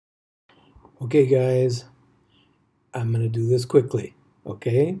Okay, guys, I'm going to do this quickly,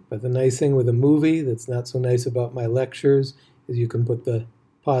 okay? But the nice thing with a movie that's not so nice about my lectures is you can put the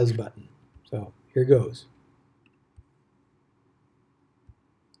pause button. So here goes.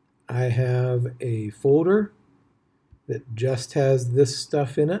 I have a folder that just has this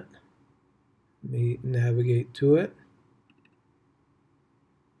stuff in it. Let me navigate to it.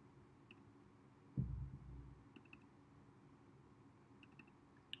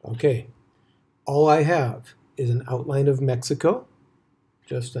 Okay, all I have is an outline of Mexico,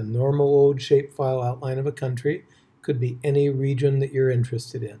 just a normal old shapefile outline of a country. Could be any region that you're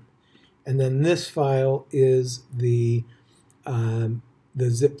interested in. And then this file is the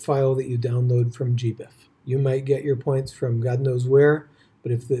zip file that you download from GBIF. You might get your points from God knows where,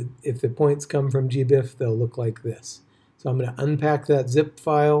 but if the points come from GBIF, they'll look like this. So I'm going to unpack that zip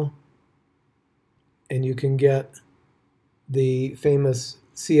file, and you can get the famous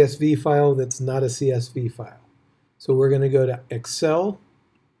CSV file that's not a CSV file. So we're going to go to Excel,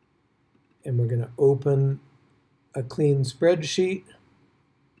 and we're going to open a clean spreadsheet,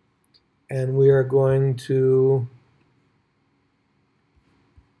 and we are going to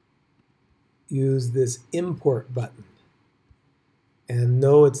use this import button. And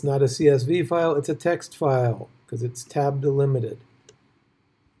no, it's not a CSV file, it's a text file because it's tab delimited.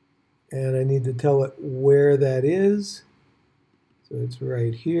 And I need to tell it where that is. So it's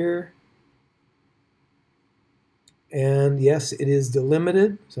right here. And yes, it is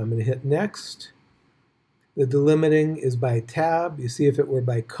delimited, so I'm going to hit next. The delimiting is by tab. You see, if it were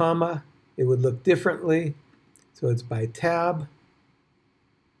by comma, it would look differently. So it's by tab.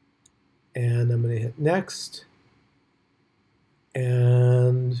 And I'm going to hit next.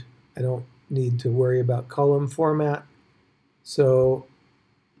 And I don't need to worry about column format. So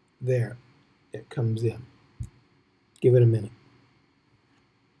there, it comes in. Give it a minute.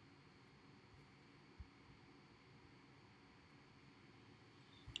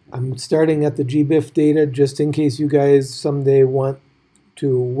 I'm starting at the GBIF data just in case you guys someday want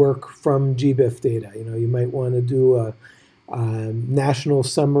to work from GBIF data. You know, you might want to do a national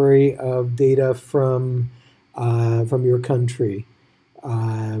summary of data from your country.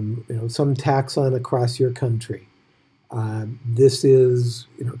 You know, some taxon across your country. This is,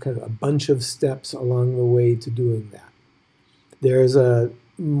 you know, kind of a bunch of steps along the way to doing that. There's a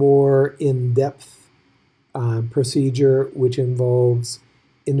more in-depth procedure which involves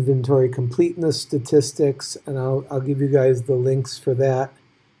inventory completeness statistics, and I'll give you guys the links for that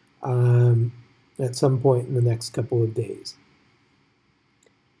at some point in the next couple of days.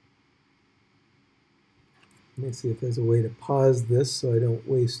 Let me see if there's a way to pause this so I don't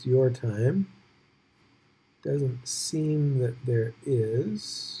waste your time. Doesn't seem that there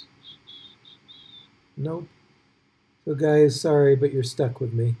is. Nope. So guys, sorry, but you're stuck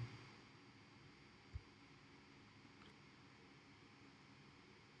with me.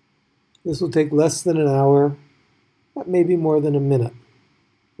 This will take less than an hour, but maybe more than a minute.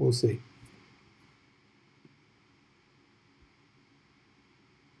 We'll see.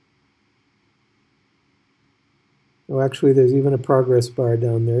 Oh, actually, there's even a progress bar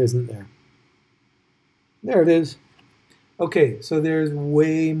down there, isn't there? There it is. Okay, so there's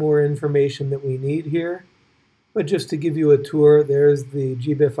way more information that we need here. But just to give you a tour, there's the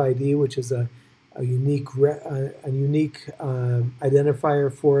GBIF ID, which is a unique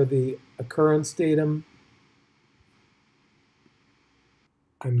identifier for the occurrence datum.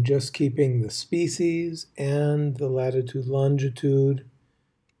 I'm just keeping the species and the latitude, longitude,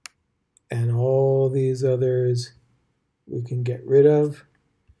 and all these others we can get rid of.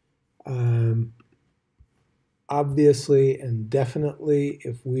 Obviously and definitely,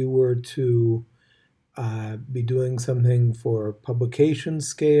 if we were to be doing something for publication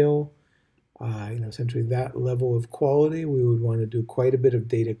scale, you know, essentially that level of quality, we would want to do quite a bit of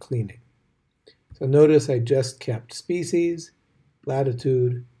data cleaning. So notice I just kept species,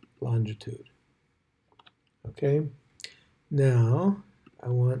 latitude, longitude. Okay, now I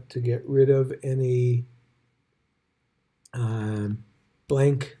want to get rid of any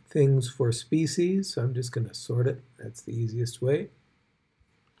blank things for species, so I'm just going to sort it. That's the easiest way.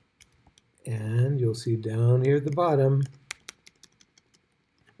 And you'll see down here at the bottom,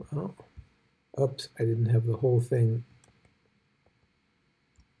 well, oops, I didn't have the whole thing.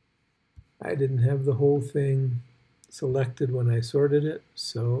 I didn't have the whole thing selected when I sorted it,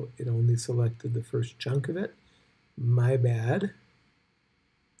 so it only selected the first chunk of it. My bad.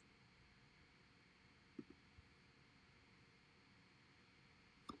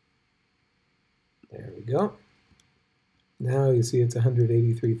 There we go. Now you see it's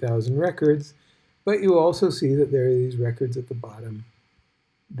 183,000 records, but you also see that there are these records at the bottom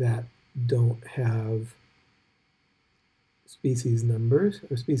that don't have species numbers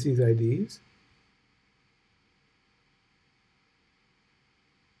or species IDs.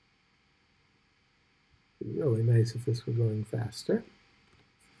 It'd be really nice if this were going faster.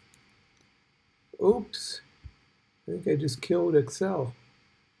 Oops, I think I just killed Excel.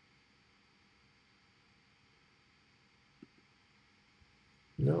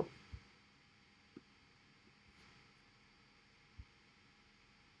 No.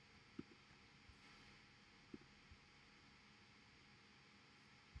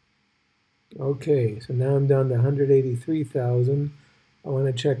 Okay, so now I'm down to 183,000. I want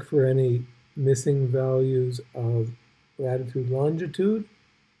to check for any missing values of latitude, longitude.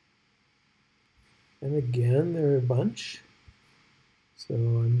 And again, there are a bunch. So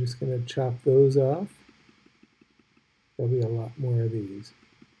I'm just going to chop those off. There'll be a lot more of these.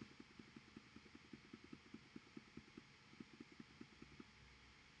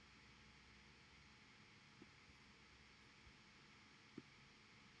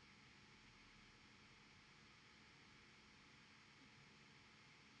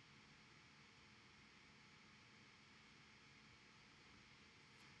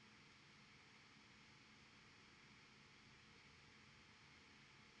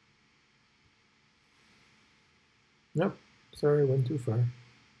 Nope, sorry, went too far.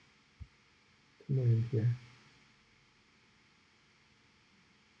 Come on in here.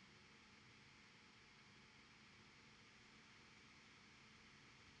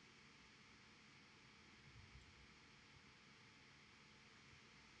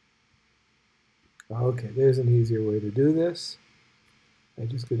 Okay, there's an easier way to do this. I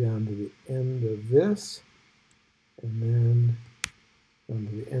just go down to the end of this, and then down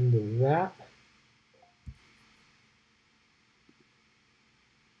to the end of that.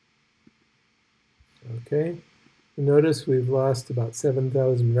 Okay, notice we've lost about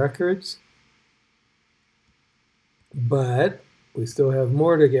 7,000 records, but we still have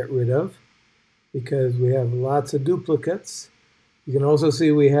more to get rid of because we have lots of duplicates. You can also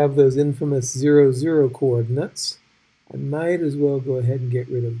see we have those infamous 0, 0 coordinates. I might as well go ahead and get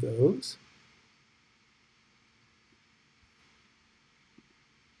rid of those.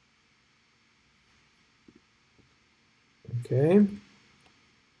 Okay.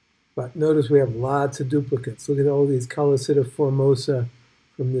 But notice we have lots of duplicates. Look at all these Calicita formosa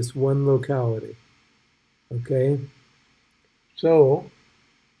from this one locality. Okay. So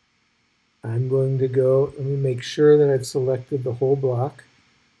I'm going to go, let me make sure that I've selected the whole block.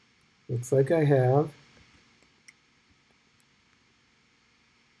 Looks like I have.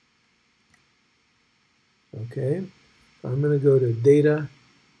 Okay, I'm going to go to Data,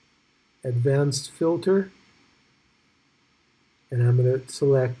 Advanced Filter, and I'm going to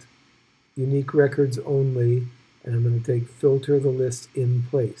select Unique Records Only, and I'm going to take Filter the List in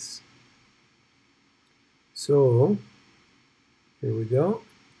Place. So, here we go.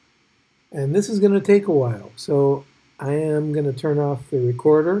 And this is going to take a while, so I am going to turn off the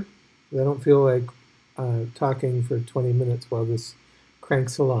recorder. I don't feel like talking for 20 minutes while this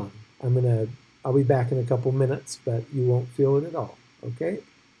cranks along. I'll be back in a couple minutes, but you won't feel it at all, okay?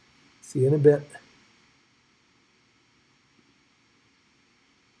 See you in a bit.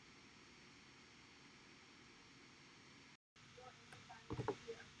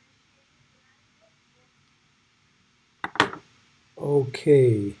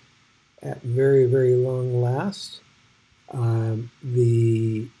 Okay, at very, very long last,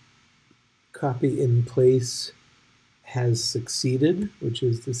 the copy in place has succeeded, which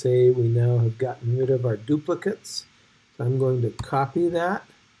is to say we now have gotten rid of our duplicates. So I'm going to copy that.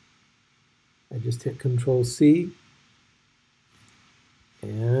 I just hit Control C,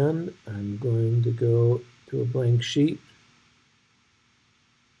 and I'm going to go to a blank sheet.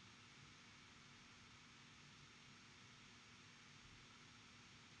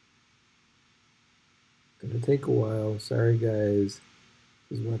 It's going to take a while. Sorry, guys.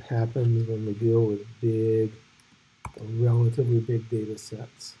 This is what happens when we deal with big, relatively big data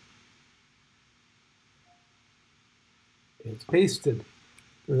sets. It's pasted.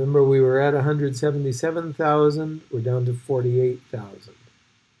 Remember, we were at 177,000. We're down to 48,000.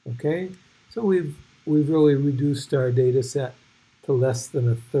 Okay, so we've really reduced our data set to less than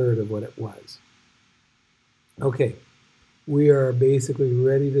a third of what it was. Okay, we are basically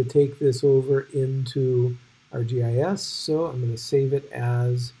ready to take this over into our GIS. So I'm going to save it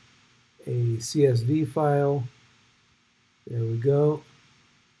as a CSV file. There we go.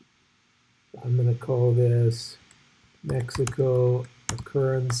 I'm going to call this Mexico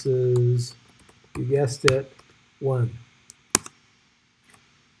occurrences, you guessed it, 1.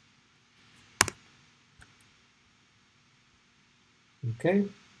 Okay,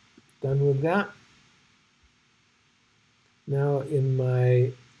 Done with that. Now in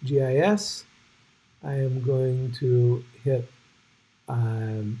my GIS, I am going to hit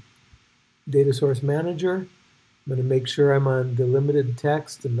Data Source Manager. I'm going to make sure I'm on delimited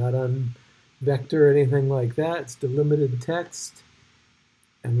text and not on vector or anything like that. It's delimited text.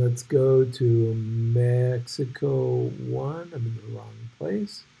 And let's go to Mexico 1. I'm in the wrong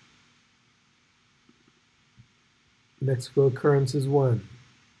place. Mexico occurrences 1.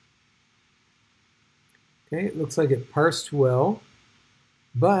 Okay, it looks like it parsed well,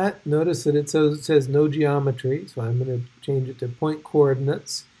 but notice that it says no geometry, so I'm going to change it to point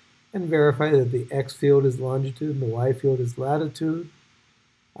coordinates and verify that the X field is longitude and the Y field is latitude.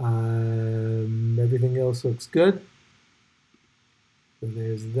 Everything else looks good. So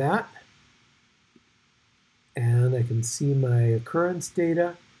there's that. And I can see my occurrence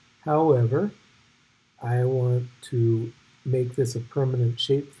data. However, I want to make this a permanent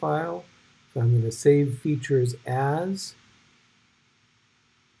shapefile. So I'm going to save features as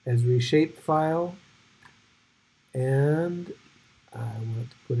reshape file. And I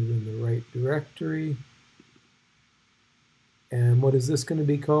want to put it in the right directory. And what is this going to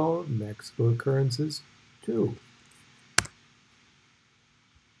be called? Mexico occurrences 2.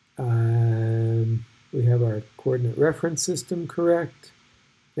 We have our coordinate reference system correct.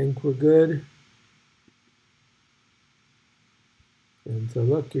 I think we're good. And so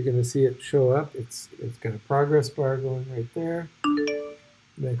look, you're going to see it show up. It's got a progress bar going right there.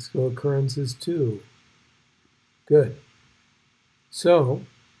 Mexico occurrences 2. Good. So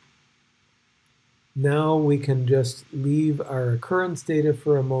now we can just leave our occurrence data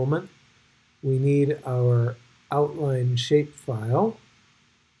for a moment. We need our outline shapefile.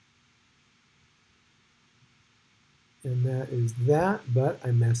 And that is that, but I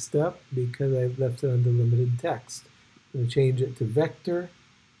messed up because I left it on delimited text. I'm going to change it to vector,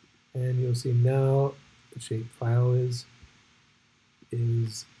 and you'll see now the shapefile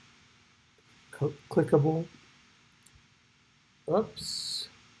is clickable. Oops.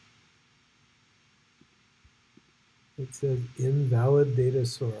 It says invalid data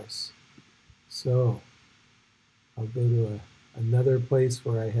source. So I'll go to another place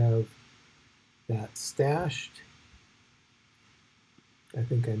where I have that stashed. I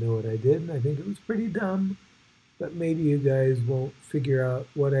think I know what I did, and I think it was pretty dumb, but maybe you guys won't figure out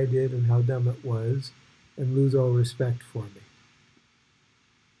what I did and how dumb it was and lose all respect for me.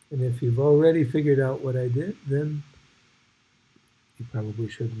 And if you've already figured out what I did, then you probably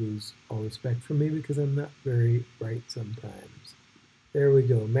should lose all respect for me because I'm not very bright sometimes. There we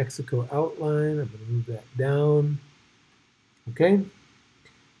go, Mexico outline. I'm going to move that down. Okay,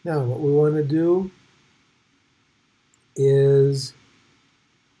 now what we want to do is,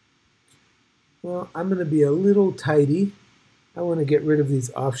 well, I'm going to be a little tidy. I want to get rid of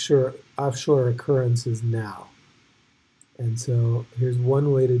these offshore occurrences now. And so here's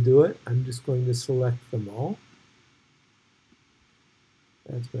one way to do it. I'm just going to select them all.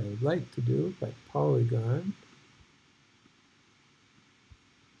 That's what I would like to do by polygon.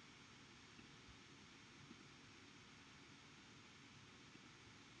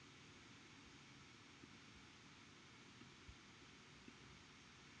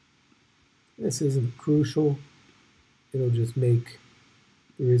 This isn't crucial. It'll just make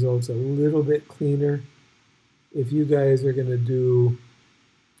the results a little bit cleaner. If you guys are going to do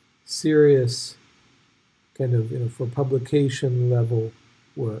serious kind of, for publication level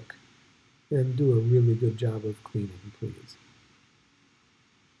work, then do a really good job of cleaning, please.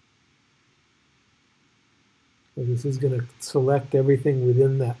 So this is going to select everything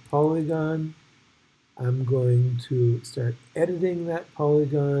within that polygon. I'm going to start editing that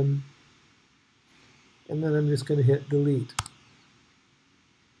polygon, and then I'm just going to hit delete.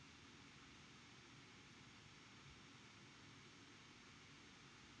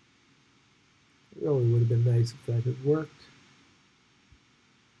 It really would have been nice if that had worked.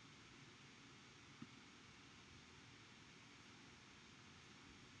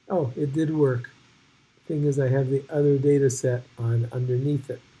 Oh, it did work. The thing is, I have the other data set on underneath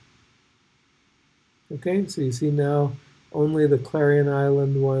it. Okay, so you see now only the Clarion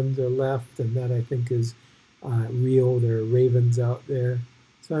Island ones are left, and that I think is real. There are ravens out there.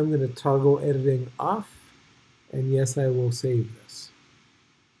 So I'm going to toggle editing off, and yes, I will save this.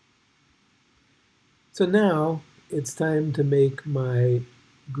 So now it's time to make my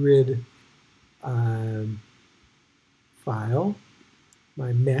grid file,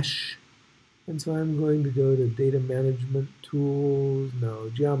 my mesh. And so I'm going to go to data management tools, no,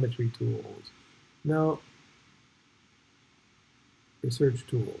 geometry tools, no, research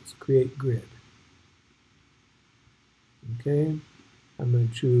tools, create grid. Okay, I'm going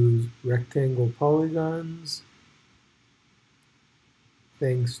to choose rectangle polygons.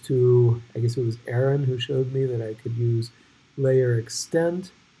 Thanks to, I guess it was Aaron who showed me that I could use layer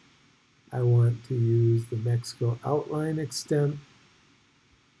extent. I want to use the Mexico outline extent.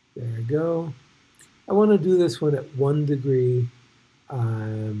 There I go. I want to do this one at 1 degree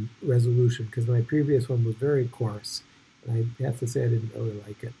resolution because my previous one was very coarse. And I have to say I didn't really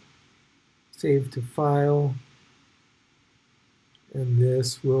like it. Save to file. And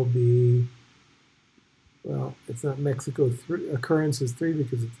this will be, well, it's not Mexico 3, occurrences 3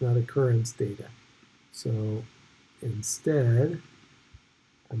 because it's not occurrence data. So instead,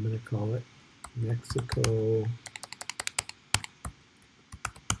 I'm going to call it Mexico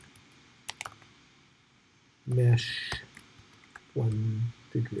mesh 1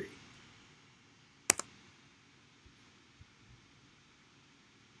 degree.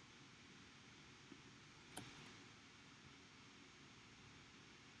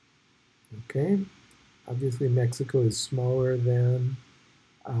 Okay, obviously Mexico is smaller than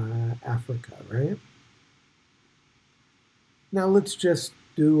Africa, right? Now let's just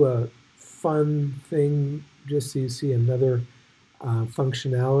do a fun thing just so you see another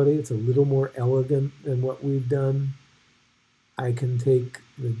functionality. It's a little more elegant than what we've done. I can take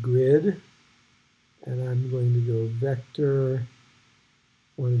the grid and I'm going to go vector.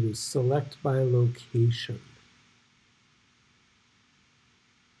 I want to do select by location.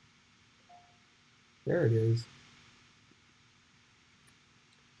 There it is.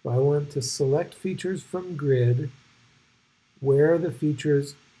 So I want to select features from grid where the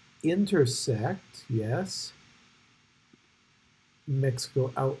features intersect, yes,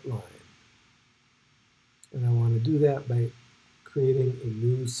 Mexico outline. And I want to do that by creating a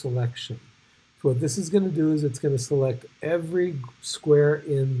new selection. So what this is going to do is it's going to select every square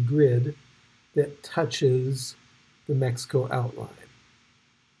in grid that touches the Mexico outline.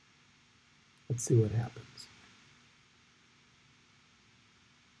 Let's see what happens.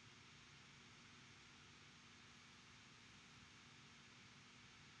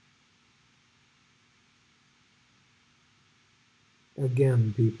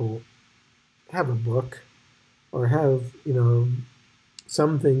 Again, people, have a book or have,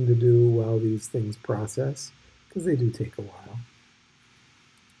 something to do while these things process, because they do take a while.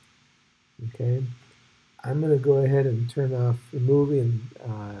 Okay, I'm going to go ahead and turn off the movie and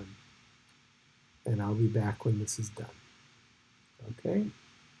I'll be back when this is done. Okay.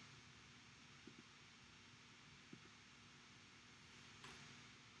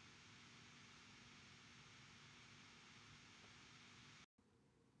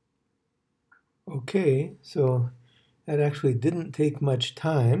 Okay, so that actually didn't take much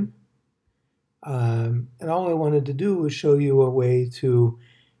time. And all I wanted to do was show you a way to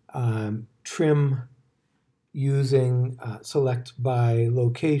trim using select by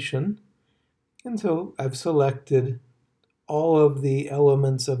location. And so I've selected all of the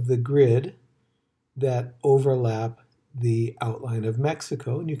elements of the grid that overlap the outline of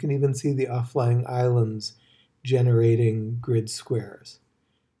Mexico. And you can even see the offlying islands generating grid squares.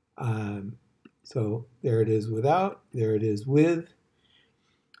 So there it is without, there it is with.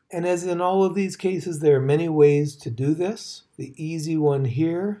 And as in all of these cases, there are many ways to do this. The easy one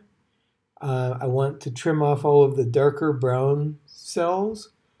here, I want to trim off all of the darker brown cells.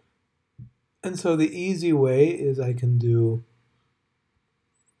 And so the easy way is I can do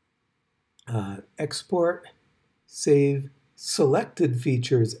export, save selected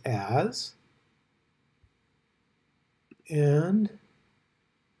features as, and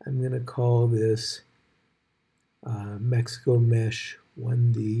I'm going to call this Mexico Mesh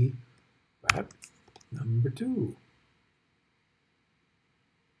 1D number 2.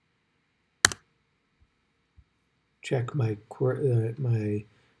 Check my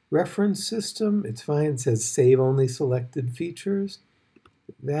reference system. It's fine. It says save only selected features.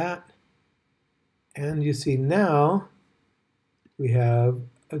 That. And you see now we have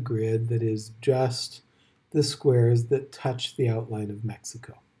a grid that is just the squares that touch the outline of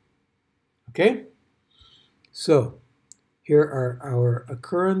Mexico. Okay? So here are our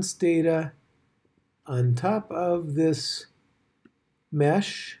occurrence data on top of this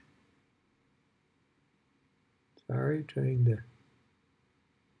mesh. Sorry, trying to...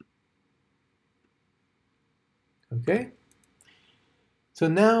 Okay. So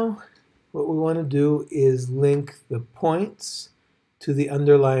now what we want to do is link the points to the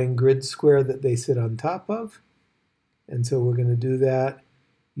underlying grid square that they sit on top of. And so we're going to do that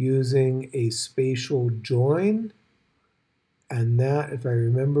using a spatial join. And that, if I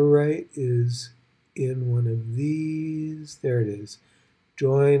remember right, is in one of these. There it is.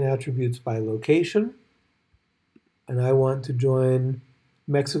 Join attributes by location. And I want to join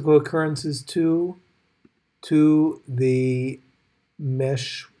Mexico occurrences 2 to the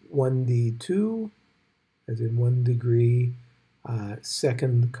mesh 1D2, as in 1 degree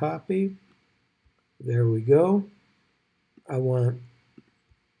second copy. There we go. I want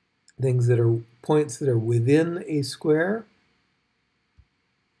things that are points that are within a square.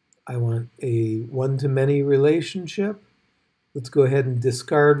 I want a one-to-many relationship. Let's go ahead and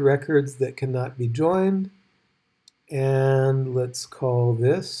discard records that cannot be joined. And let's call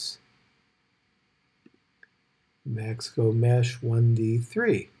this Mexico Mesh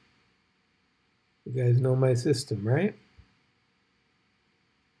 1D3. You guys know my system, right?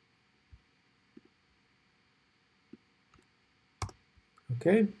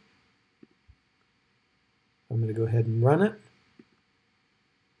 Okay. I'm going to go ahead and run it.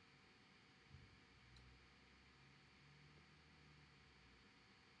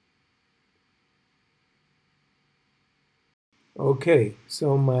 Okay,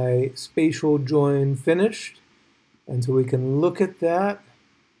 so my spatial join finished, and so we can look at that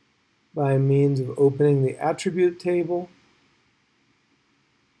by means of opening the attribute table.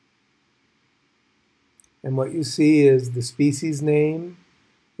 And what you see is the species name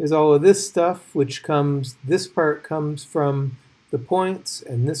is all of this stuff, which comes, this part comes from the points,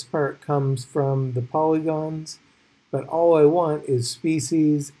 and this part comes from the polygons. But all I want is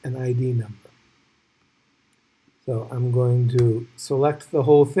species and ID number. So I'm going to select the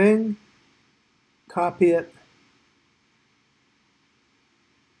whole thing, copy it,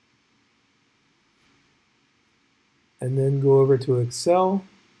 and then go over to Excel.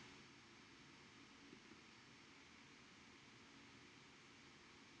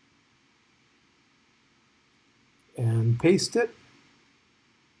 And paste it.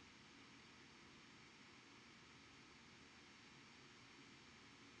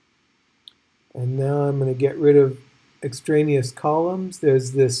 And now I'm going to get rid of extraneous columns.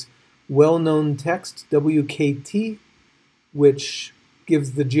 There's this well-known text, WKT, which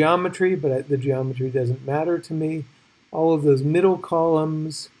gives the geometry, but the geometry doesn't matter to me. All of those middle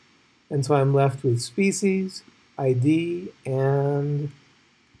columns, and so I'm left with species, ID, and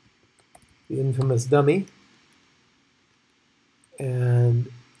the infamous dummy.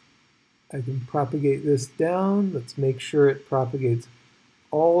 And I can propagate this down. Let's make sure it propagates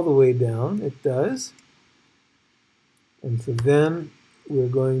all the way down. It does. And so then we're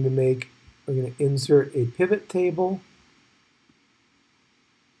going to insert a pivot table.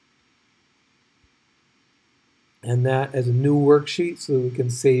 And that as a new worksheet so that we can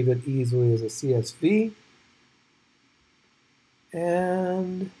save it easily as a CSV.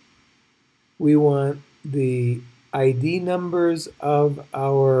 And we want the ID numbers of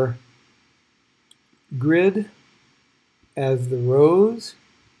our grid as the rows.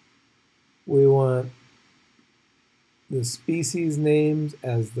 We want the species names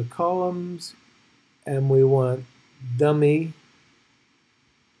as the columns, and we want dummy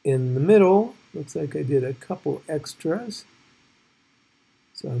in the middle. Looks like I did a couple extras.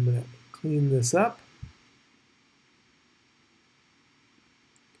 So I'm going to clean this up.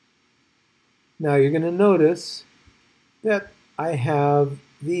 Now you're going to notice that I have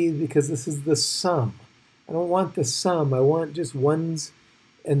these because this is the sum. I don't want the sum. I want just ones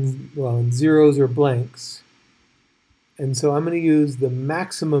and, well, and zeros or blanks. And so I'm going to use the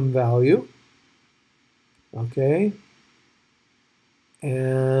maximum value. Okay.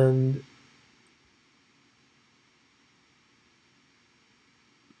 And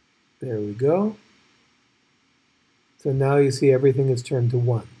there we go. So now you see everything is turned to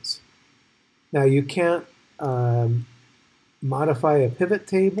ones. Now you can't modify a pivot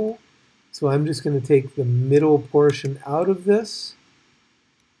table, so I'm just going to take the middle portion out of this.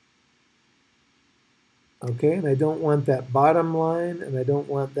 Okay, and I don't want that bottom line, and I don't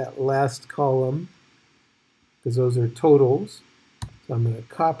want that last column, because those are totals. So I'm going to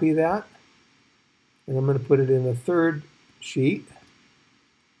copy that, and I'm going to put it in a third sheet.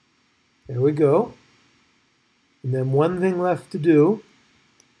 There we go. And then one thing left to do,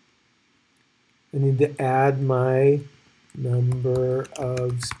 I need to add my number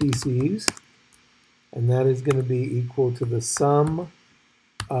of species, and that is going to be equal to the sum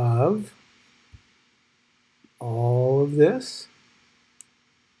of all of this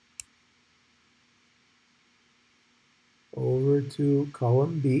over to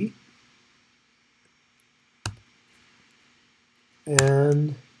column B.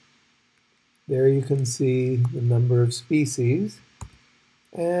 And there you can see the number of species.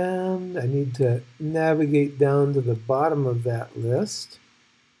 And I need to navigate down to the bottom of that list.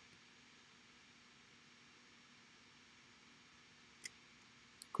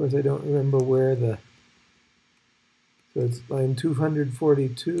 Of course, I don't remember where the So it's line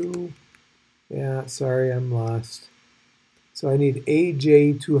 242. Yeah, sorry, I'm lost. So I need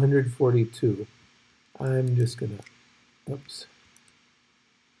AJ 242. I'm just gonna, oops.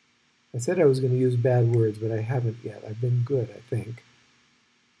 I said I was gonna use bad words, but I haven't yet. I've been good, I think.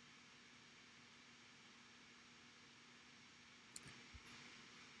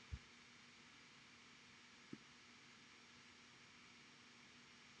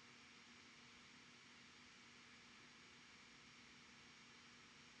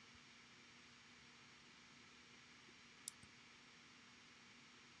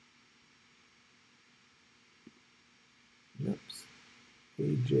 Oops.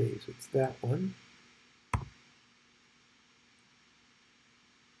 AJ, so it's that one.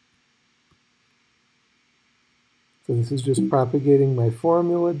 So this is just propagating my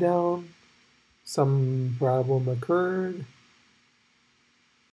formula down. Some problem occurred.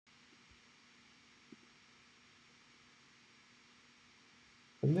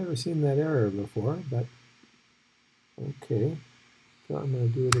 I've never seen that error before, but okay. So I'm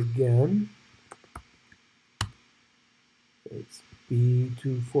going to do it again. It's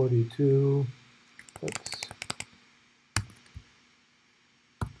B242. Oops.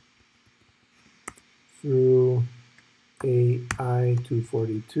 Through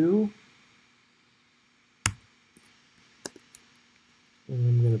AI242. And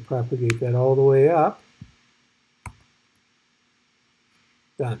I'm going to propagate that all the way up.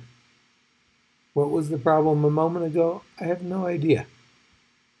 Done. What was the problem a moment ago? I have no idea.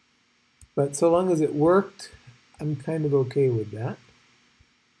 But so long as it worked, I'm kind of okay with that.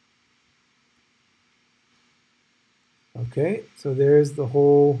 Okay, so there's the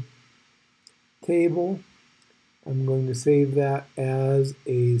whole table. I'm going to save that as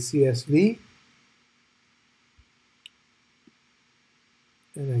a CSV.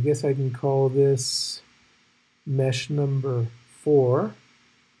 And I guess I can call this mesh number 4.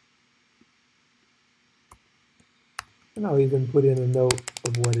 And I'll even put in a note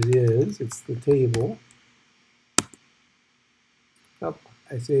of what it is. It's the table. Oh,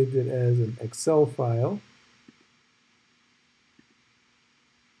 I saved it as an Excel file.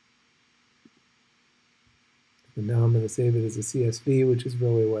 And now I'm going to save it as a CSV, which is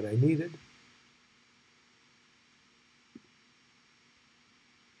really what I needed.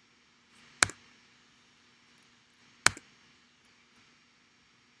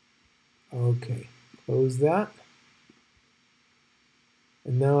 Okay, close that.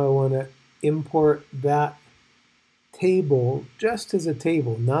 And now I want to import that table just as a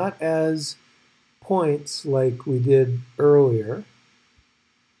table, not as points like we did earlier.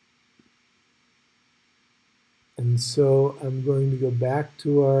 And so I'm going to go back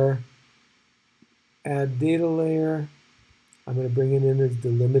to our add data layer. I'm going to bring it in as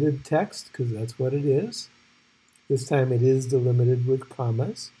delimited text because that's what it is. This time it is delimited with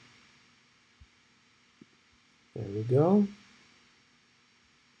commas. There we go.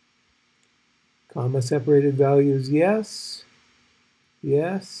 Comma separated values, yes.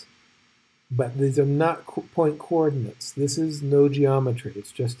 Yes. But these are not point coordinates. This is no geometry.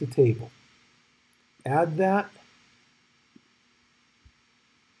 It's just a table. Add that.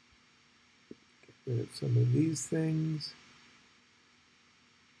 Get rid of some of these things.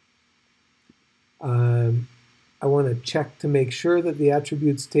 I want to check to make sure that the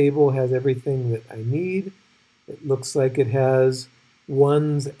attributes table has everything that I need. It looks like it has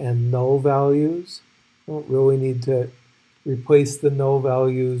ones and null values. Don't really need to replace the null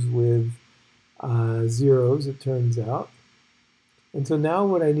values with zeros, it turns out. And so now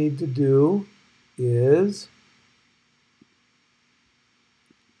what I need to do is,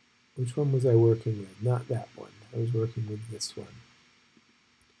 which one was I working with? Not that one. I was working with this one.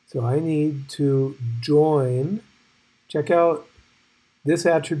 So I need to join, check out this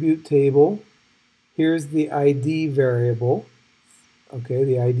attribute table. Here's the ID variable, okay,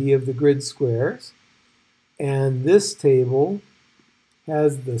 the ID of the grid squares. And this table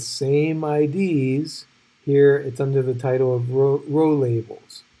has the same IDs. Here it's under the title of row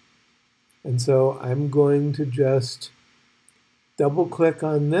labels. And so I'm going to just double click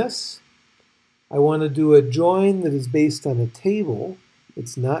on this. I want to do a join that is based on a table.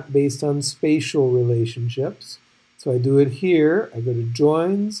 It's not based on spatial relationships. So I do it here. I go to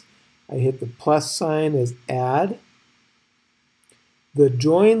joins. I hit the plus sign as add. The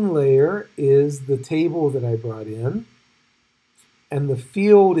join layer is the table that I brought in. And the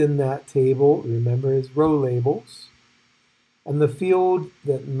field in that table, remember, is row labels. And the field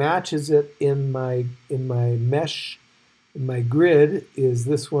that matches it in my mesh, in my grid, is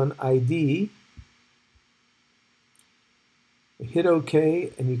this one, ID. I hit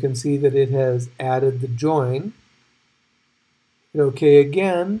OK, and you can see that it has added the join. Hit OK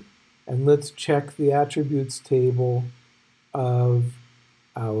again, and let's check the attributes table of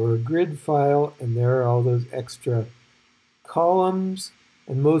our grid file, and there are all those extra columns,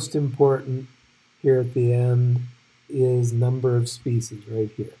 and most important here at the end is number of species right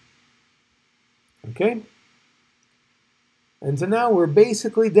here. Okay? And so now we're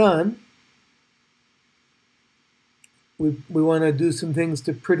basically done. We want to do some things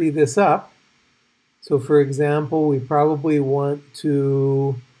to pretty this up. So for example, we probably want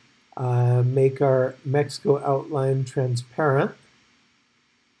to make our Mexico outline transparent.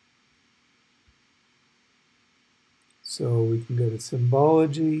 So we can go to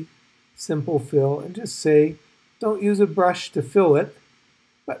Symbology, Simple Fill, and just say, don't use a brush to fill it,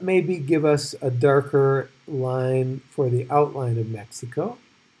 but maybe give us a darker line for the outline of Mexico.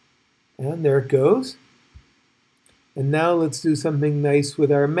 And there it goes. And now let's do something nice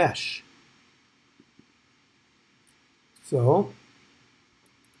with our mesh. So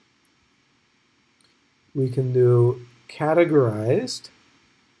we can do categorized.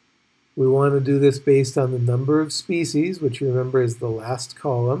 We want to do this based on the number of species, which remember is the last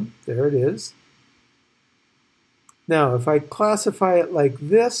column. There it is. Now, if I classify it like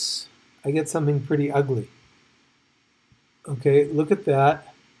this, I get something pretty ugly. Okay, look at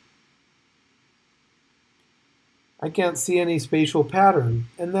that. I can't see any spatial pattern,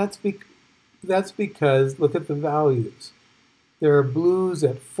 and that's because, look at the values. There are blues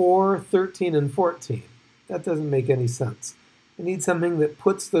at 4, 13, and 14. That doesn't make any sense. I need something that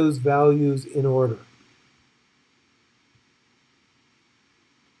puts those values in order.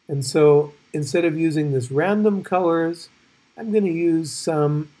 And so instead of using this random colors, I'm going to use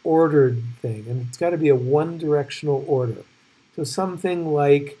some ordered thing. And it's got to be a one-directional order. So something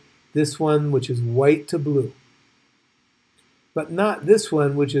like this one, which is white to blue. But not this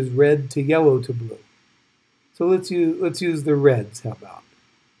one, which is red to yellow to blue. So let's use the reds, how about?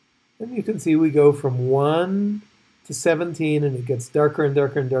 And you can see we go from 1 to 17, and it gets darker and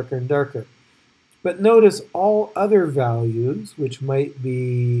darker and darker and darker. But notice all other values, which might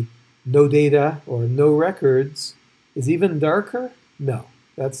be no data or no records, is even darker? No,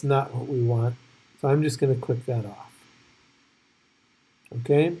 that's not what we want. So I'm just going to click that off.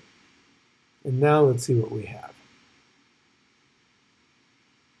 Okay? And now let's see what we have.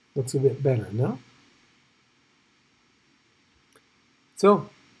 Looks a bit better, no? So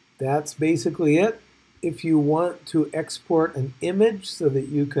that's basically it. If you want to export an image so that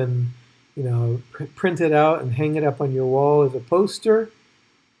you can, print it out and hang it up on your wall as a poster,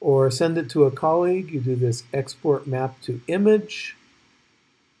 or send it to a colleague, you do this export map to image.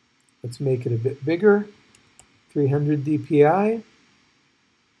 Let's make it a bit bigger, 300 dpi,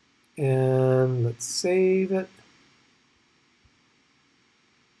 and let's save it.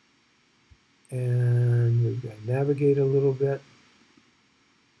 And we've got to navigate a little bit.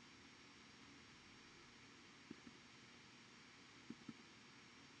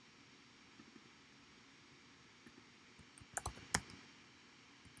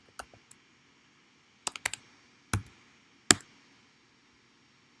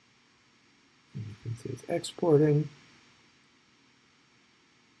 And you can see it's exporting.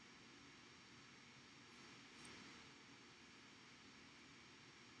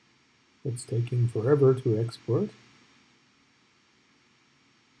 It's taking forever to export.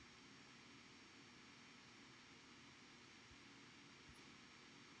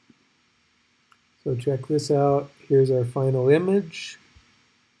 So check this out. Here's our final image,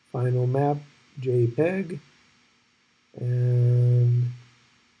 final map, JPEG, and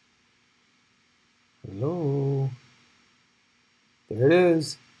hello, there it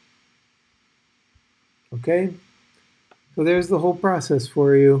is. Okay, so there's the whole process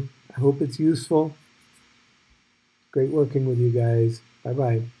for you. I hope it's useful. Great working with you guys.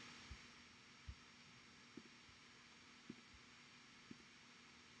 Bye-bye.